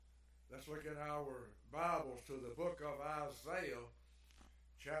Let's look in our Bibles to the book of Isaiah,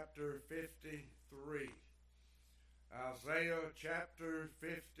 chapter 53. Isaiah chapter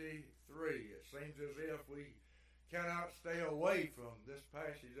 53. It seems as if we cannot stay away from this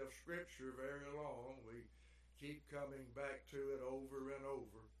passage of Scripture very long. We keep coming back to it over and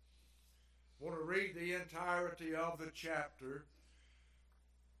over. I want to read the entirety of the chapter,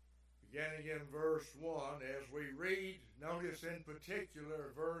 beginning in verse 1. As we read, notice in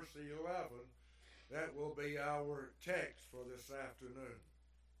particular verse 11. That will be our text for this afternoon.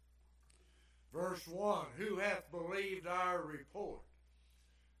 Verse 1, who hath believed our report?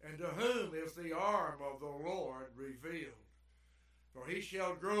 And to whom is the arm of the Lord revealed? For he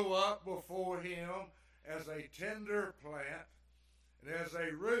shall grow up before him as a tender plant, and as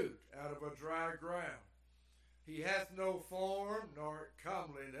a root out of a dry ground. He hath no form nor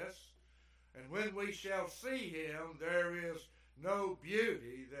comeliness, and when we shall see him, there is no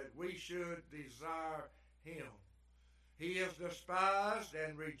beauty that we should desire him. He is despised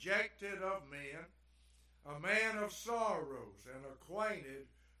and rejected of men, a man of sorrows and acquainted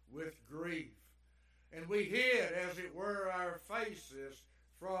with grief. And we hid, as it were, our faces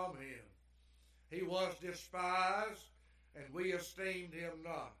from him. He was despised, and we esteemed him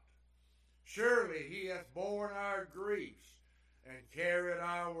not. Surely he hath borne our griefs, and carried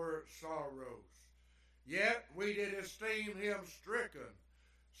our sorrows. Yet we did esteem him stricken,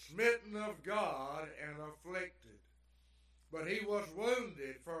 smitten of God, and afflicted. But he was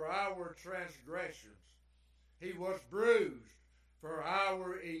wounded for our transgressions. He was bruised for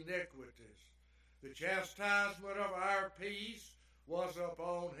our iniquities. The chastisement of our peace was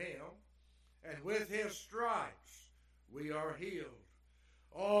upon him, and with his stripes we are healed.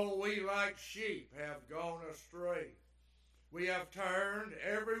 All we like sheep have gone astray. We have turned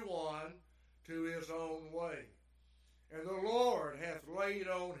every one to his own way. And the Lord hath laid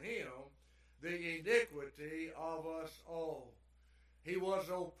on him the iniquity of us all. He was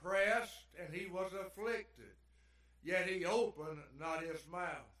oppressed and he was afflicted, yet he opened not his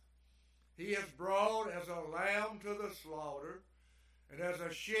mouth. He is brought as a lamb to the slaughter, and as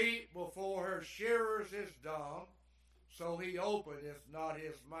a sheep before her shearers is dumb, so he openeth not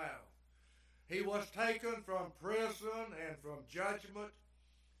his mouth. He was taken from prison and from judgment,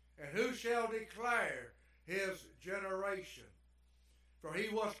 and who shall declare his generation? For he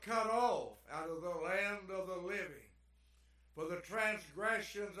was cut off out of the land of the living. For the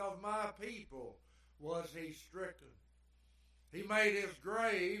transgressions of my people was he stricken. He made his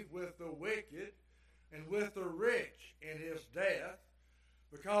grave with the wicked and with the rich in his death,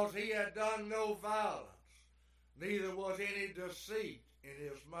 because he had done no violence, neither was any deceit in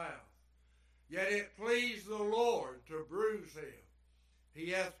his mouth. Yet it pleased the Lord to bruise him. He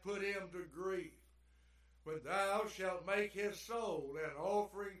hath put him to grief. When thou shalt make his soul an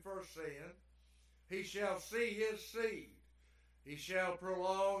offering for sin, he shall see his seed. He shall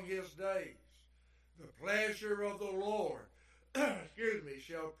prolong his days. The pleasure of the Lord,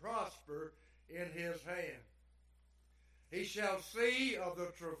 shall prosper in his hand. He shall see of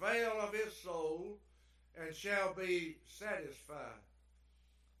the travail of his soul, and shall be satisfied.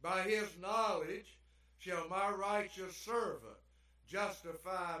 By his knowledge shall my righteous servant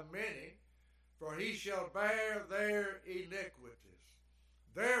justify many, for he shall bear their iniquities.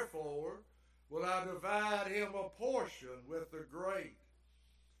 Therefore will I divide him a portion with the great,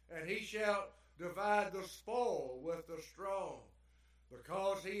 and he shall divide the spoil with the strong,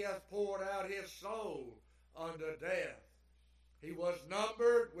 because he hath poured out his soul unto death. He was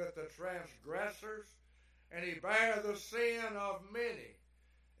numbered with the transgressors, and he bare the sin of many,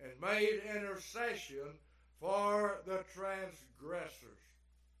 and made intercession for the transgressors.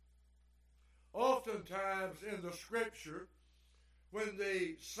 Oftentimes in the Scripture, when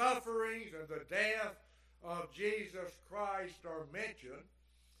the sufferings and the death of Jesus Christ are mentioned,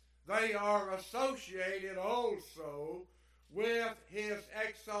 they are associated also with his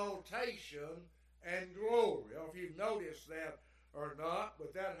exaltation and glory. I don't know if you've noticed that or not,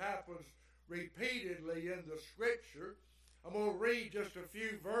 but that happens repeatedly in the Scripture. I'm going to read just a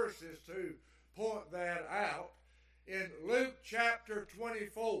few verses to point that out. In Luke chapter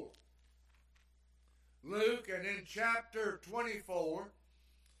 24, Luke, and in chapter 24,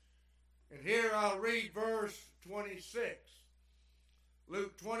 and here I'll read verse 26.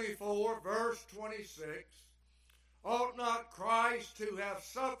 Luke 24, verse 26. Ought not Christ to have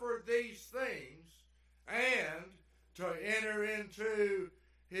suffered these things and to enter into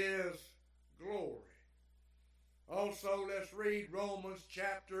his glory? Also, let's read Romans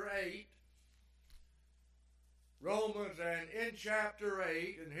chapter 8. Romans, and in chapter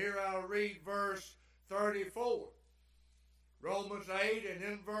 8, and here I'll read verse 34. Romans 8 and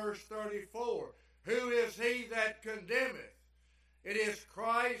in verse 34. Who is he that condemneth? It is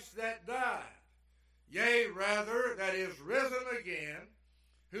Christ that died, yea, rather, that is risen again,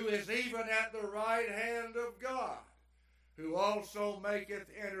 who is even at the right hand of God, who also maketh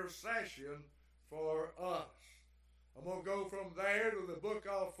intercession for us. I'm going to go from there to the book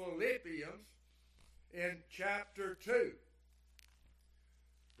of Philippians in chapter 2.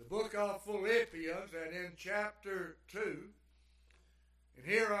 The book of Philippians and in chapter 2. And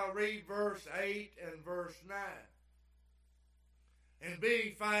here I'll read verse 8 and verse 9. And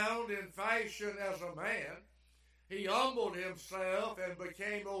being found in fashion as a man, he humbled himself and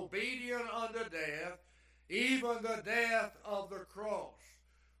became obedient unto death, even the death of the cross.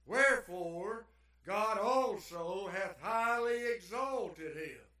 Wherefore God also hath highly exalted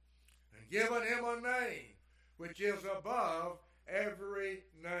him, and given him a name which is above every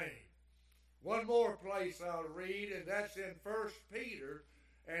name. One more place I'll read, and that's in 1 Peter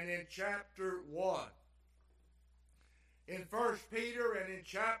and in chapter 1. In 1 Peter and in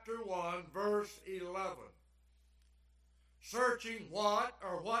chapter 1, verse 11. Searching what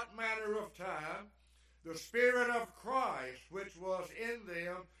manner of time the Spirit of Christ which was in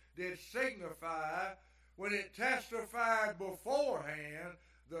them did signify, when it testified beforehand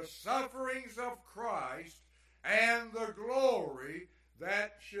the sufferings of Christ and the glory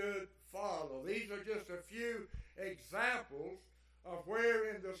that should follow. These are just a few examples of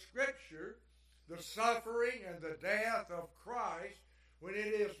where in the Scripture the suffering and the death of Christ, when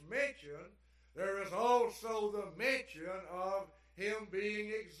it is mentioned, there is also the mention of him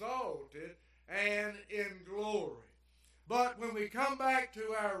being exalted and in glory. But when we come back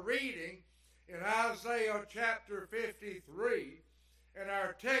to our reading in Isaiah chapter 53, and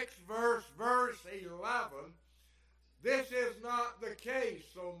our text verse 11, this is not the case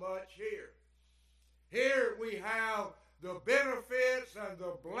so much here. Here we have the benefits and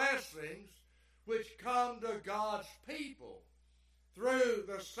the blessings which come to God's people through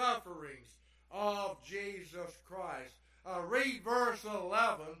the sufferings of Jesus Christ. Read verse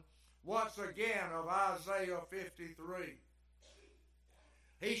 11 once again of Isaiah 53.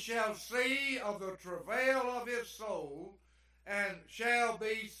 He shall see of the travail of his soul, and shall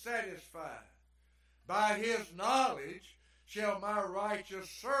be satisfied. By his knowledge shall my righteous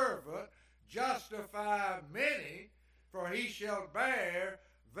servant justify many, for he shall bear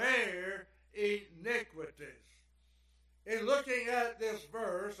their iniquities. In looking at this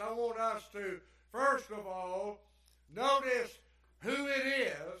verse, I want us to, first of all, notice who it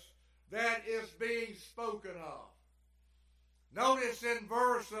is that is being spoken of. Notice in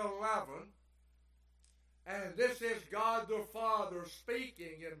verse 11, and this is God the Father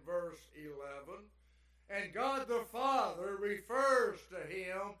speaking in verse 11, and God the Father refers to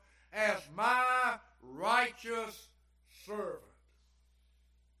him as my righteous servant.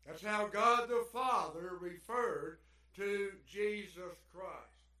 That's how God the Father referred to Jesus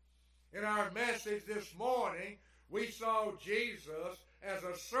Christ. In our message this morning, we saw Jesus as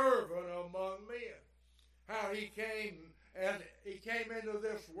a servant among men. How he came into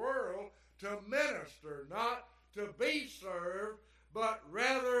this world to minister, not to be served, but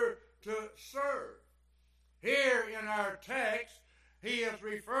rather to serve. Here in our text, he is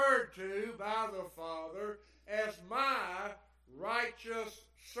referred to by the Father as my righteous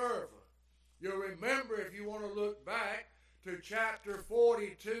servant. You'll remember, if you want to look back to chapter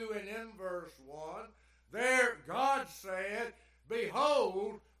 42 and in verse 1, there God said,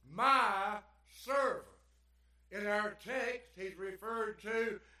 behold my servant. In our text, he's referred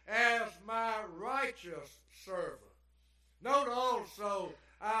to as my righteous servant. Note also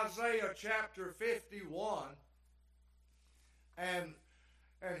Isaiah chapter 51, and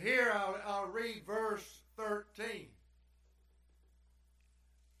here I'll read verse 13.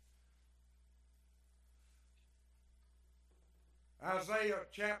 Isaiah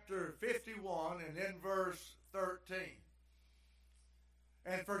chapter 51 and in verse 13.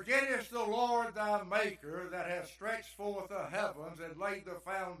 And forgettest the Lord thy Maker, that hath stretched forth the heavens, and laid the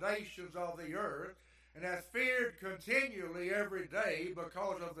foundations of the earth, and hath feared continually every day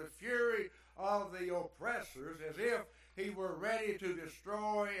because of the fury of the oppressors, as if he were ready to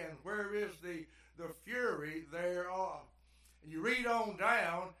destroy, and where is the fury thereof? And you read on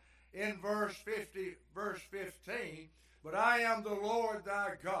down in verse 15, but I am the Lord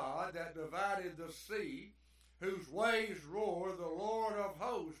thy God, that divided the sea, whose waves roar, the Lord of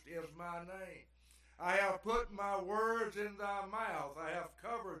hosts is my name. I have put my words in thy mouth, I have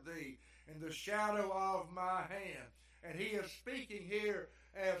covered thee in the shadow of my hand. And he is speaking here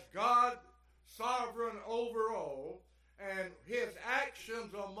as God sovereign over all, and his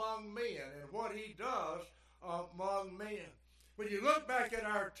actions among men, and what he does among men. When you look back at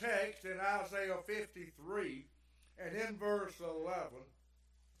our text in Isaiah 53 and in verse 11,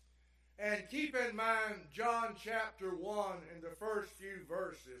 and keep in mind John chapter 1 in the first few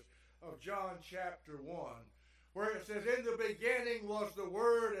verses of John chapter 1, where it says, in the beginning was the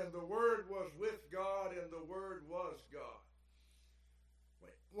Word, and the Word was with God, and the Word was God.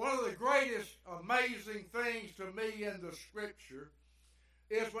 One of the greatest amazing things to me in the Scripture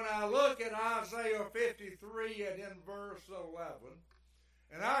is when I look at Isaiah 53 and in verse 11,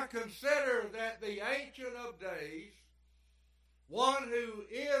 and I consider that the Ancient of Days, one who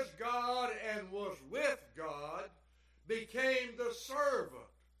is God and was with God, became the servant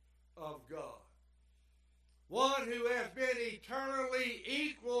of God. One who has been eternally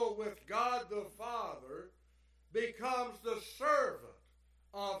equal with God the Father becomes the servant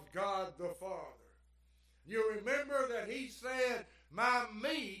of God the Father. You remember that he said, my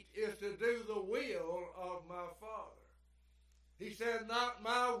meat is to do the will of my Father. He said, not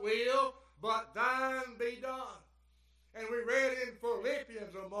my will, but thine be done. And we read in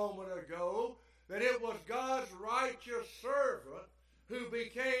Philippians a moment ago that it was God's righteous servant who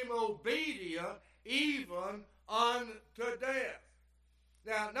became obedient even unto death.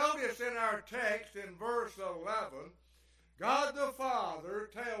 Now notice in our text in verse 11, God the Father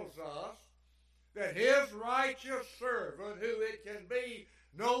tells us that his righteous servant, who it can be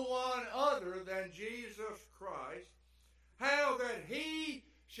no one other than Jesus Christ, how that he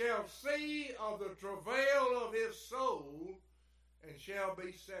shall see of the travail of his soul and shall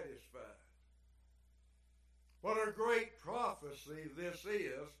be satisfied. What a great prophecy this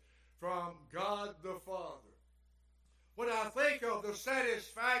is from God the Father. When I think of the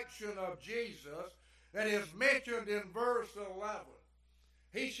satisfaction of Jesus that is mentioned in verse 11,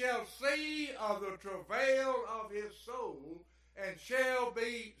 he shall see of the travail of his soul and shall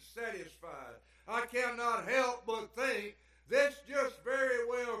be satisfied. I cannot help but think this just very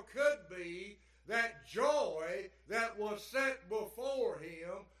well could be that joy that was set before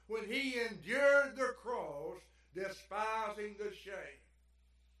him when he endured the cross, despising the shame.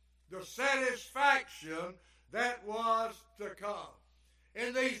 The satisfaction that was to come.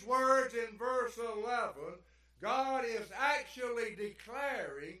 In these words in verse 11, God is actually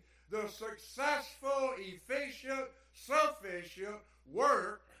declaring the successful, efficient, sufficient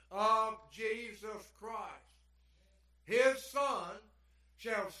work of Jesus Christ. His Son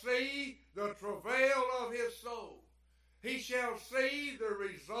shall see the travail of his soul. He shall see the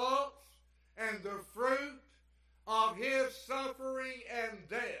results and the fruit of his suffering and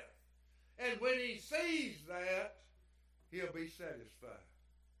death. And when he sees that, he'll be satisfied.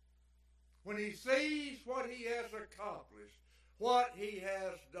 When he sees what he has accomplished, what he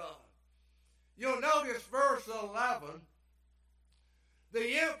has done. You'll notice verse 11,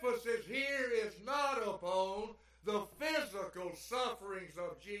 the emphasis here is not upon the physical sufferings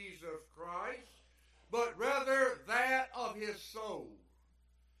of Jesus Christ, but rather that of his soul.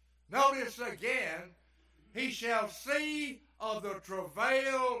 Notice again, he shall see of the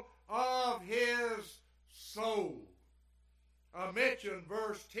travail of his soul. I mentioned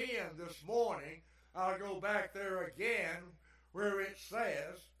verse 10 this morning. I'll go back there again where it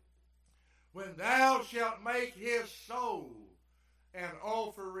says, when thou shalt make his soul an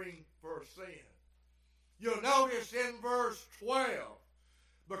offering for sin. You'll notice in verse 12,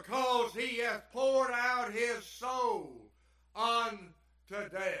 because he hath poured out his soul unto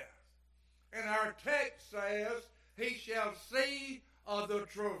death. And our text says, he shall see of the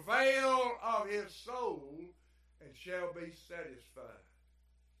travail of his soul and shall be satisfied.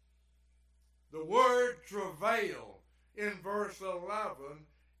 The word travail in verse 11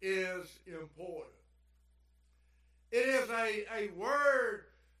 is important. It is a word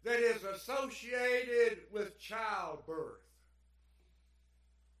that is associated with childbirth.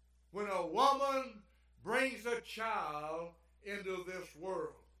 When a woman brings a child into this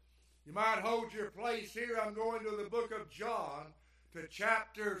world. You might hold your place here. I'm going to the book of John to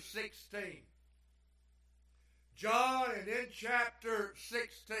chapter 16. John, and in chapter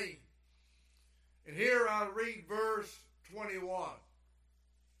 16. And here I'll read verse 21.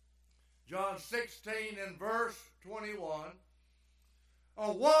 John 16 and verse 21.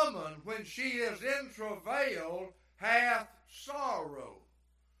 A woman, when she is in travail, hath sorrow,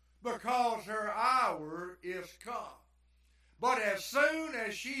 because her hour is come. But as soon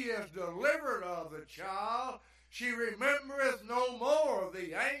as she is delivered of the child, she remembereth no more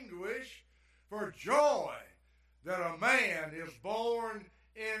the anguish for joy that a man is born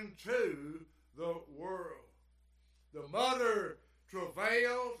into the world. The mother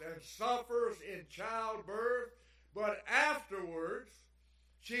travails and suffers in childbirth, but afterwards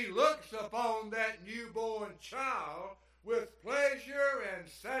she looks upon that newborn child with pleasure and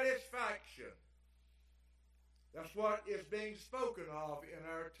satisfaction. That's what is being spoken of in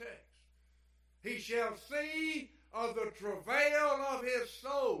our text. He shall see of the travail of his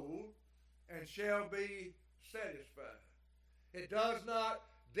soul and shall be satisfied. It does not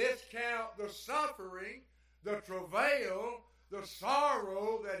discount the suffering, the travail, the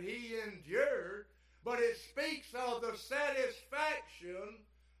sorrow that he endured, but it speaks of the satisfaction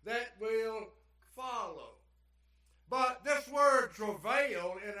that will follow. But this word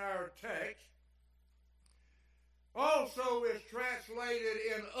travail in our text also is translated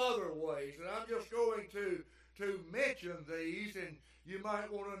in other ways, and I'm just going to mention these, and you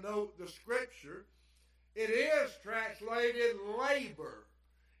might want to note the scripture. It is translated labor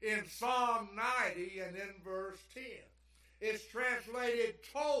in Psalm 90 and in verse 10. It's translated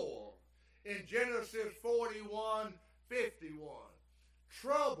toil in Genesis 41:51.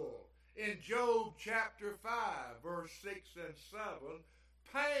 Trouble in Job chapter 5, verse 6 and 7.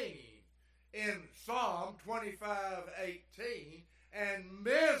 Pain in Psalm 25:18. And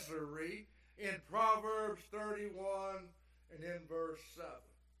misery in Proverbs 31 and in verse 7.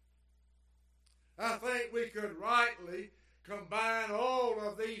 I think we could rightly combine all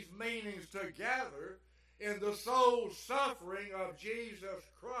of these meanings together in the soul suffering of Jesus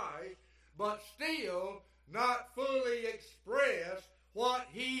Christ, but still not fully express what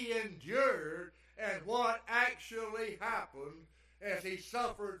he endured and what actually happened as he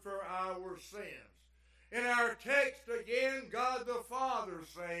suffered for our sins. In our text again, God the Father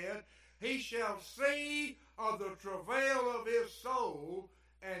said, he shall see of the travail of his soul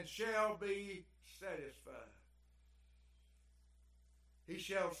and shall be satisfied. He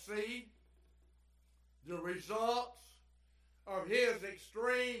shall see the results of his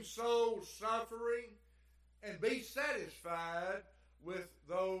extreme soul suffering and be satisfied with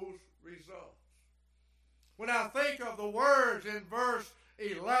those results. When I think of the words in verse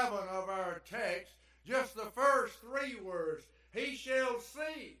 11 of our text, just the first three words, he shall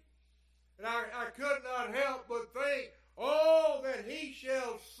see. And I could not help but think, all that he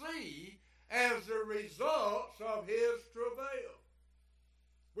shall see as the results of his travail.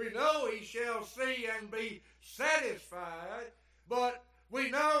 We know he shall see and be satisfied, but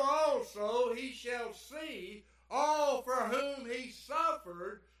we know also he shall see all for whom he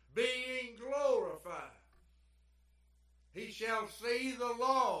suffered being glorified. He shall see the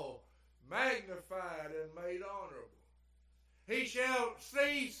law magnified and made honorable. He shall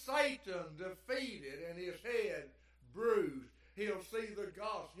see Satan defeated and his head bruised. He'll see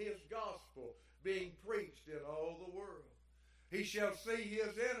his gospel being preached in all the world. He shall see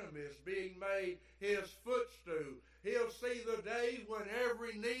his enemies being made his footstool. He'll see the day when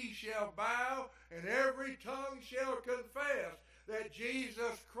every knee shall bow and every tongue shall confess that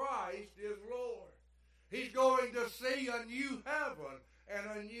Jesus Christ is Lord. He's going to see a new heaven and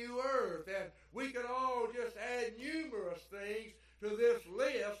a new earth. And we can all just add numerous things to this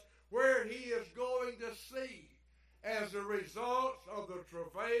list where he is going to see as a result of the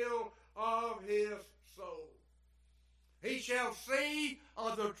travail of his soul. He shall see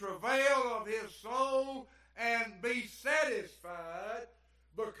of the travail of his soul and be satisfied,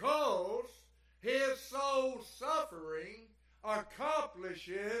 because his soul suffering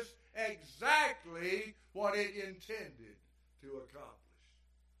accomplishes exactly what it intended to accomplish.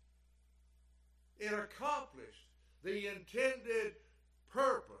 It accomplished the intended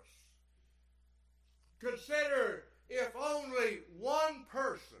purpose. Consider if only one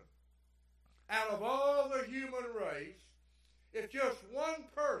person out of all the human race, if just one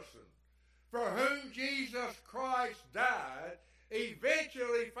person for whom Jesus Christ died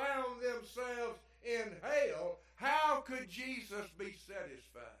eventually found themselves in hell, how could Jesus be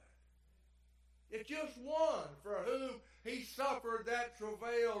satisfied? If just one for whom he suffered that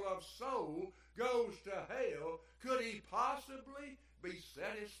travail of soul goes to hell, could he possibly be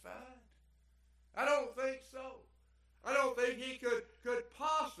satisfied? I don't think so. I don't think he could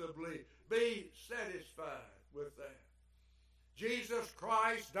possibly be satisfied with that. Jesus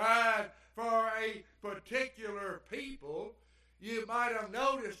Christ died for a particular people. You might have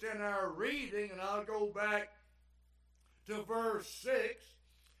noticed in our reading, and I'll go back to verse 6,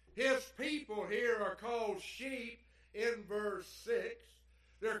 his people here are called sheep in verse 6.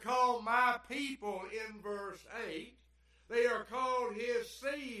 They're called my people in verse 8. They are called his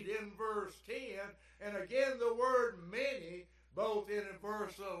seed in verse 10. And again the word many, both in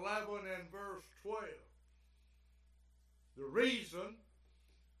verse 11 and verse 12. The reason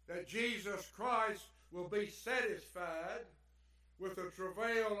that Jesus Christ will be satisfied with the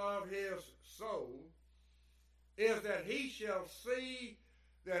travail of his soul is that he shall see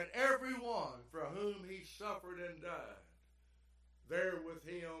that everyone for whom he suffered and died there with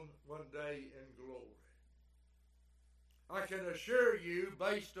him one day in glory. I can assure you,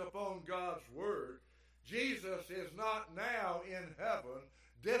 based upon God's word, Jesus is not now in heaven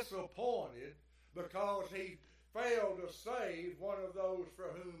disappointed because he failed to save one of those for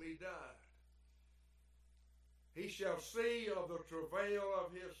whom he died. He shall see of the travail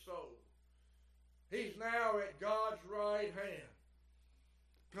of his soul. He's now at God's right hand,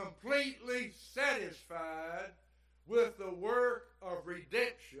 completely satisfied with the work of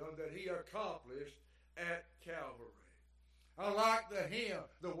redemption that he accomplished at Calvary. I like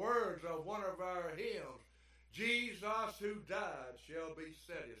the words of one of our hymns, Jesus who died shall be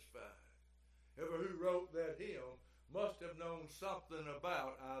satisfied. Whoever who wrote that hymn must have known something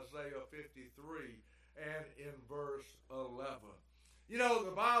about Isaiah 53 and in verse 11. You know,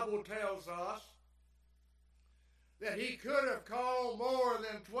 the Bible tells us that he could have called more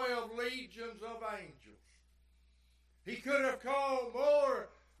than 12 legions of angels. He could have called more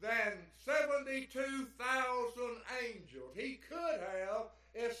than 72,000 angels. He could have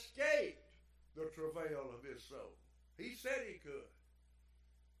escaped the travail of his soul. He said he could.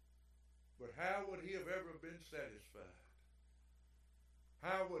 But how would he have ever been satisfied?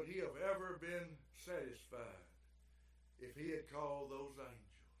 How would he have ever been satisfied if he had called those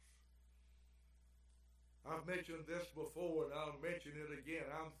angels? I've mentioned this before, and I'll mention it again.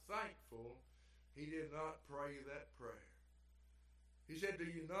 I'm thankful he did not pray that prayer. He said, do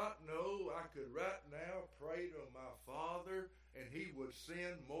you not know I could right now pray to my Father and he would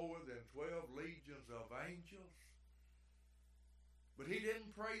send more than 12 legions of angels? But he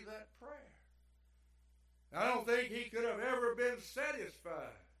didn't pray that prayer. I don't think he could have ever been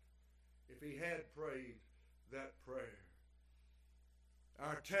satisfied if he had prayed that prayer.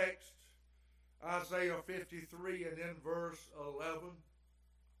 Our text, Isaiah 53 and in verse 11,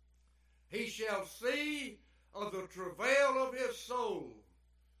 he shall see of the travail of his soul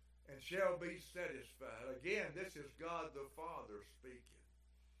and shall be satisfied. Again, this is God the Father speaking.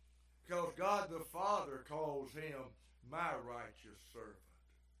 Because God the Father calls him my righteous servant.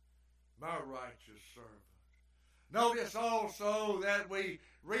 My righteous servant. Notice also that we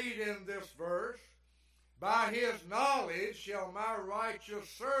read in this verse, by his knowledge shall my righteous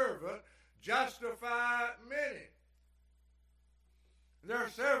servant justify many. There are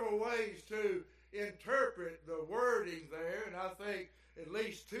several ways to interpret the wording there, and I think at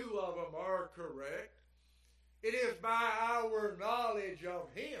least two of them are correct. It is by our knowledge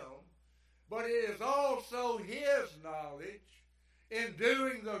of him, but it is also his knowledge in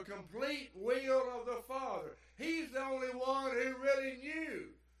doing the complete will of the Father. He's the only one who really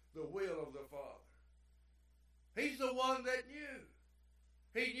knew the will of the Father. He's the one that knew.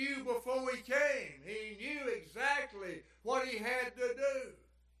 He knew before he came. He knew exactly what he had to do.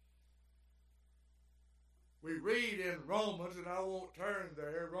 We read in Romans, and I won't turn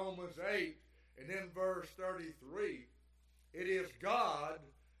there, Romans 8, and in verse 33, it is God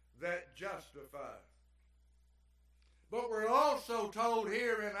that justifies. But we're also told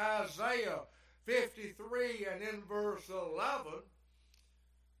here in Isaiah 53 and in verse 11,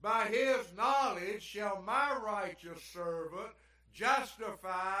 by his knowledge shall my righteous servant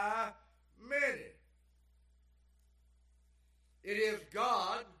justify many. It is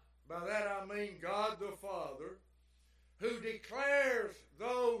God, by that I mean God the Father, who declares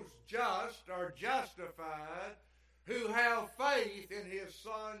those just or justified who have faith in his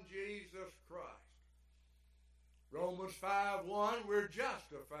Son Jesus Christ. Romans 5:1, we're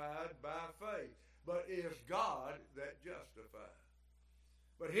justified by faith, but it is God that justifies.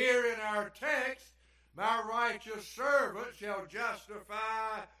 But here in our text, my righteous servant shall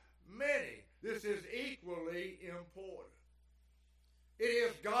justify many. This is equally important. It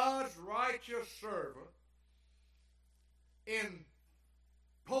is God's righteous servant in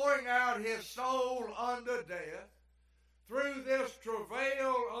pouring out his soul unto death through this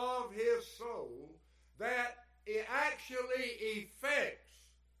travail of his soul that it actually effects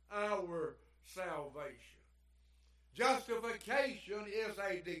our salvation. Justification is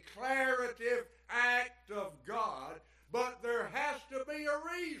a declarative act of God, but there has to be a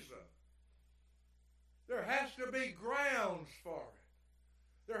reason. There has to be grounds for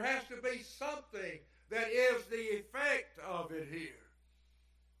it. There has to be something that is the effect of it here.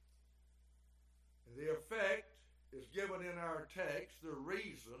 And the effect is given in our text, the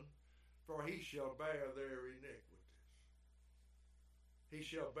reason, for he shall bear their iniquities. He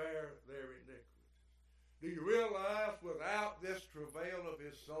shall bear their iniquities. Do you realize without this travail of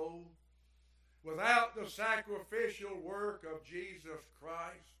his soul, without the sacrificial work of Jesus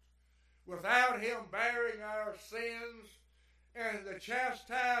Christ, without him bearing our sins and the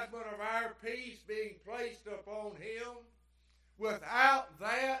chastisement of our peace being placed upon him, Without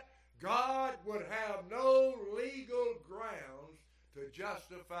that, God would have no legal grounds to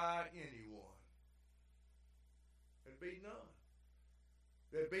justify anyone. There'd be none.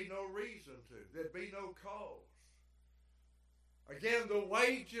 There'd be no reason to. There'd be no cause. Again, the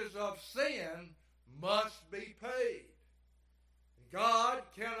wages of sin must be paid. God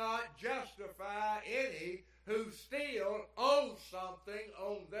cannot justify any who still owe something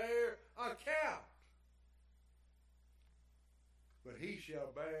on their account. But he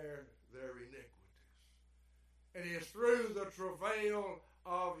shall bear their iniquities. And it is through the travail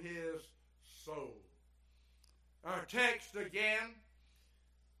of his soul. Our text again,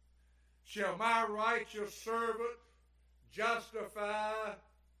 shall my righteous servant justify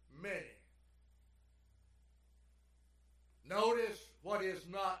many. Notice what is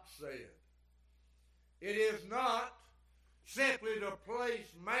not said. It is not simply to place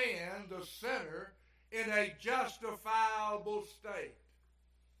man, the sinner, in a justifiable state.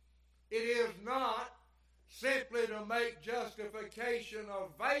 It is not simply to make justification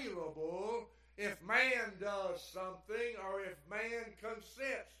available if man does something or if man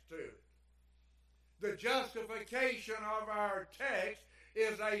consents to it. The justification of our text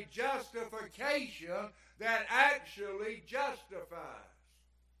is a justification that actually justifies.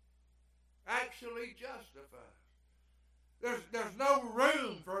 Actually justifies. There's no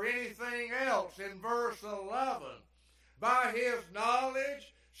room for anything else in verse 11. By his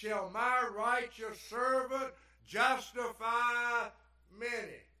knowledge shall my righteous servant justify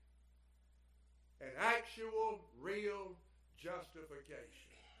many. An actual, real justification.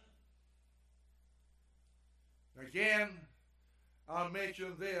 Again, I'll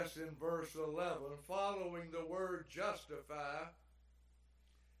mention this in verse 11. Following the word justify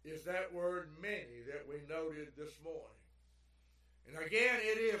is that word many that we noted this morning. And again,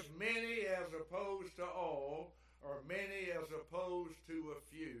 it is many as opposed to all, or many as opposed to a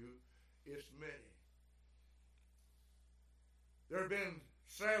few. It's many. There have been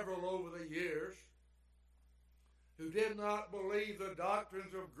several over the years who did not believe the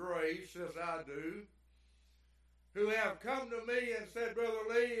doctrines of grace as I do, who have come to me and said, Brother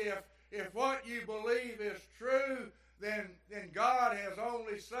Lee, if what you believe is true, then God has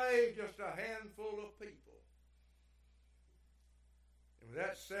only saved just a handful of people. And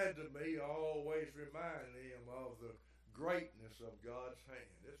that said to me, I always remind him of the greatness of God's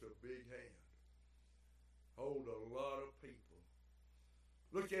hand. It's a big hand. Hold a lot of people.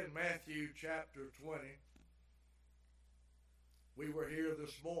 Look at Matthew chapter 20. We were here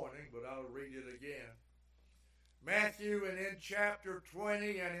this morning, but I'll read it again. Matthew, and in chapter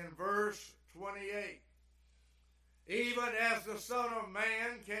 20 and in verse 28. Even as the Son of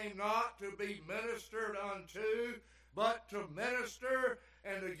Man came not to be ministered unto, but to minister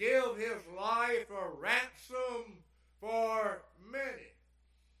and to give his life a ransom for many.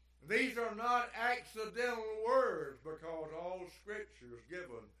 These are not accidental words, because all Scripture is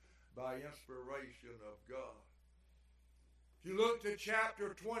given by inspiration of God. If you look to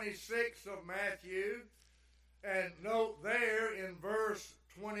chapter 26 of Matthew, and note there in verse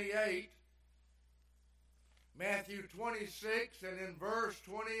 28, Matthew 26 and in verse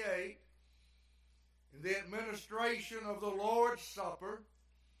 28, in the administration of the Lord's Supper,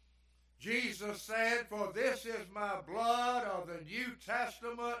 Jesus said, For this is my blood of the New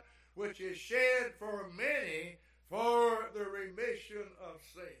Testament, which is shed for many for the remission of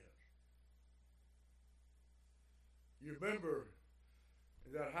sins. You remember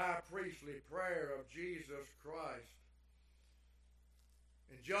that high priestly prayer of Jesus Christ.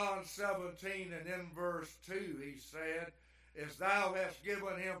 In John 17 and in verse 2, he said, As thou hast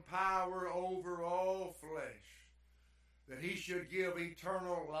given him power over all flesh, that he should give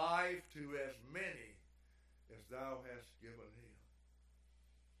eternal life to as many as thou hast given him.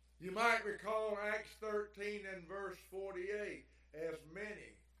 You might recall Acts 13 and verse 48, as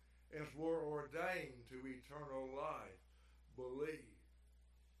many as were ordained to eternal life believe.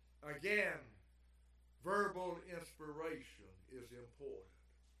 Again, verbal inspiration is important.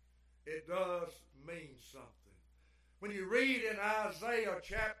 It does mean something. When you read in Isaiah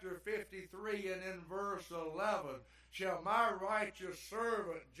chapter 53 and in verse 11, shall my righteous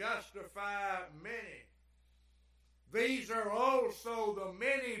servant justify many. These are also the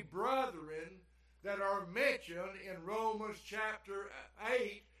many brethren that are mentioned in Romans chapter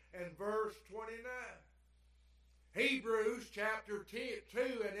 8 and verse 29. Hebrews chapter 2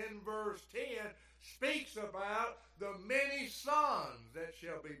 and in verse 10 speaks about the many sons that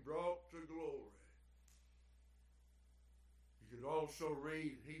shall be brought to glory. You could also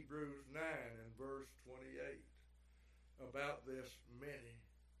read Hebrews 9 and verse 28 about this many.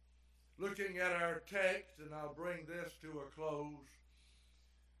 looking at our text, and I'll bring this to a close.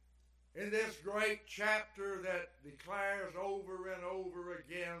 In this great chapter that declares over and over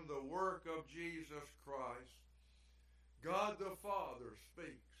again the work of Jesus Christ, God the Father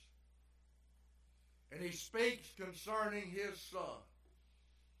speaks. And he speaks concerning his Son.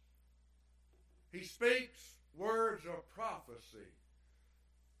 He speaks words of prophecy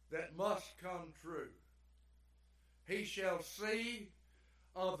that must come true. He shall see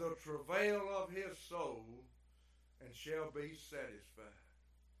of the travail of his soul and shall be satisfied.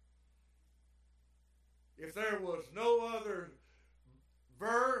 If there was no other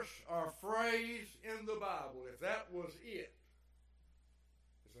verse or phrase in the Bible, if that was it,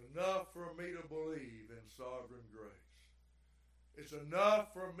 it's enough for me to believe in sovereign grace. It's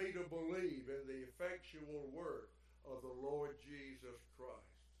enough for me to believe in the effectual work of the Lord Jesus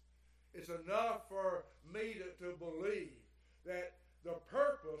Christ. It's enough for me to believe that the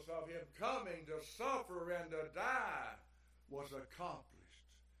purpose of him coming to suffer and to die was accomplished.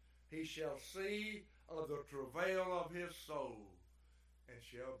 He shall see of the travail of his soul and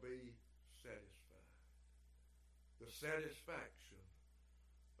shall be satisfied. The satisfaction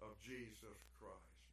of Jesus Christ.